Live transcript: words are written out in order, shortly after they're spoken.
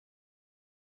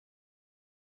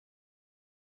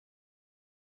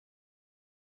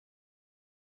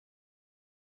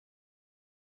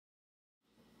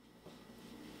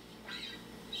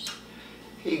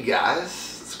Hey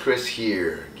guys, it's Chris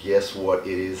here. Guess what?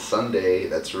 It is Sunday,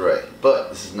 that's right. But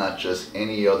this is not just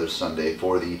any other Sunday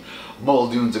for the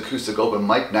Muldoons Acoustic Open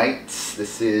Mic Nights.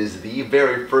 This is the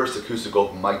very first Acoustic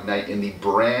Open Mic Night in the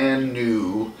brand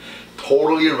new,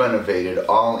 totally renovated,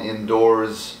 all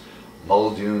indoors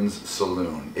Muldoons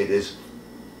Saloon. It is,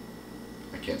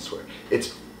 I can't swear,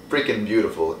 it's freaking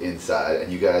beautiful inside,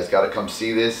 and you guys gotta come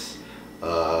see this.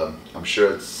 I'm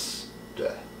sure it's,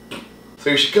 so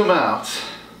you should come out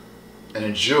and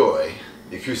enjoy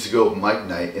the Acoustic Open Mic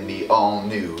Night in the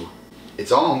all-new,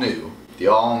 the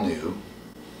all-new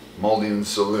Muldoon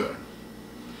Saloon.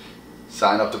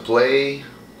 Sign up to play,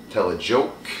 tell a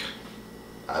joke,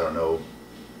 I don't know,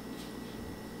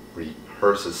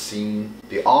 rehearse a scene.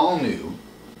 The all-new,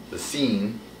 the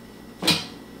scene,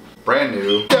 brand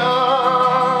new. Come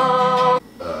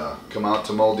out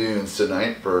to Muldoons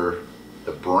tonight for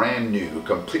the brand new,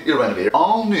 completely renovated,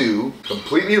 all new,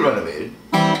 completely renovated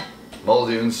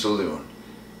Muldoon Saloon.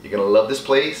 You're gonna love this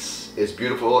place. It's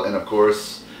beautiful, and of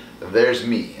course, there's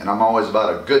me. And I'm always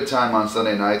about a good time on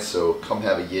Sunday nights, so come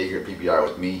have a Jaeger PBR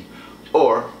with me,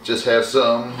 or just have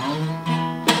some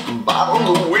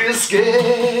bottle of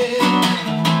whiskey,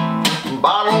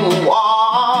 bottle of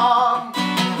wine.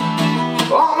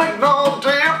 I'll make no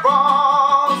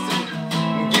difference.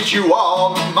 Get you all